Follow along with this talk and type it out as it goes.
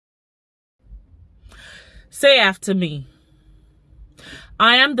Say after me.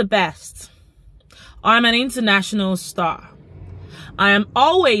 I am the best. I'm an international star. I am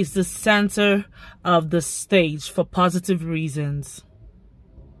always the center of the stage for positive reasons.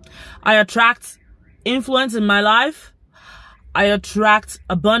 I attract influence in my life. I attract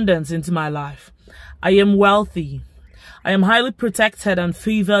abundance into my life. I am wealthy. I am highly protected and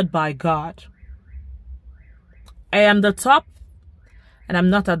favored by God. I am the top and I'm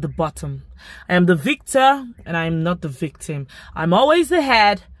not at the bottom. I am the victor and I am not the victim. I'm always the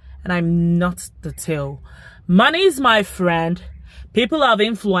head and I'm not the tail. Money is my friend. People of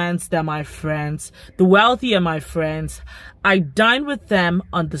influence, they're my friends. The wealthy are my friends. I dine with them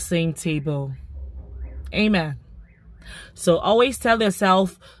on the same table. Amen. So always tell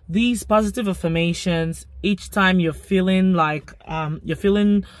yourself these positive affirmations each time you're feeling like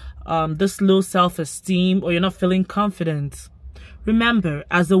this low self-esteem or you're not feeling confident. Remember,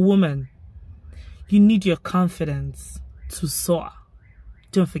 as a woman, you need your confidence to soar.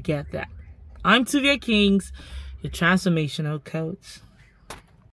 Don't forget that. I'm Tuvia Kings, your transformational coach.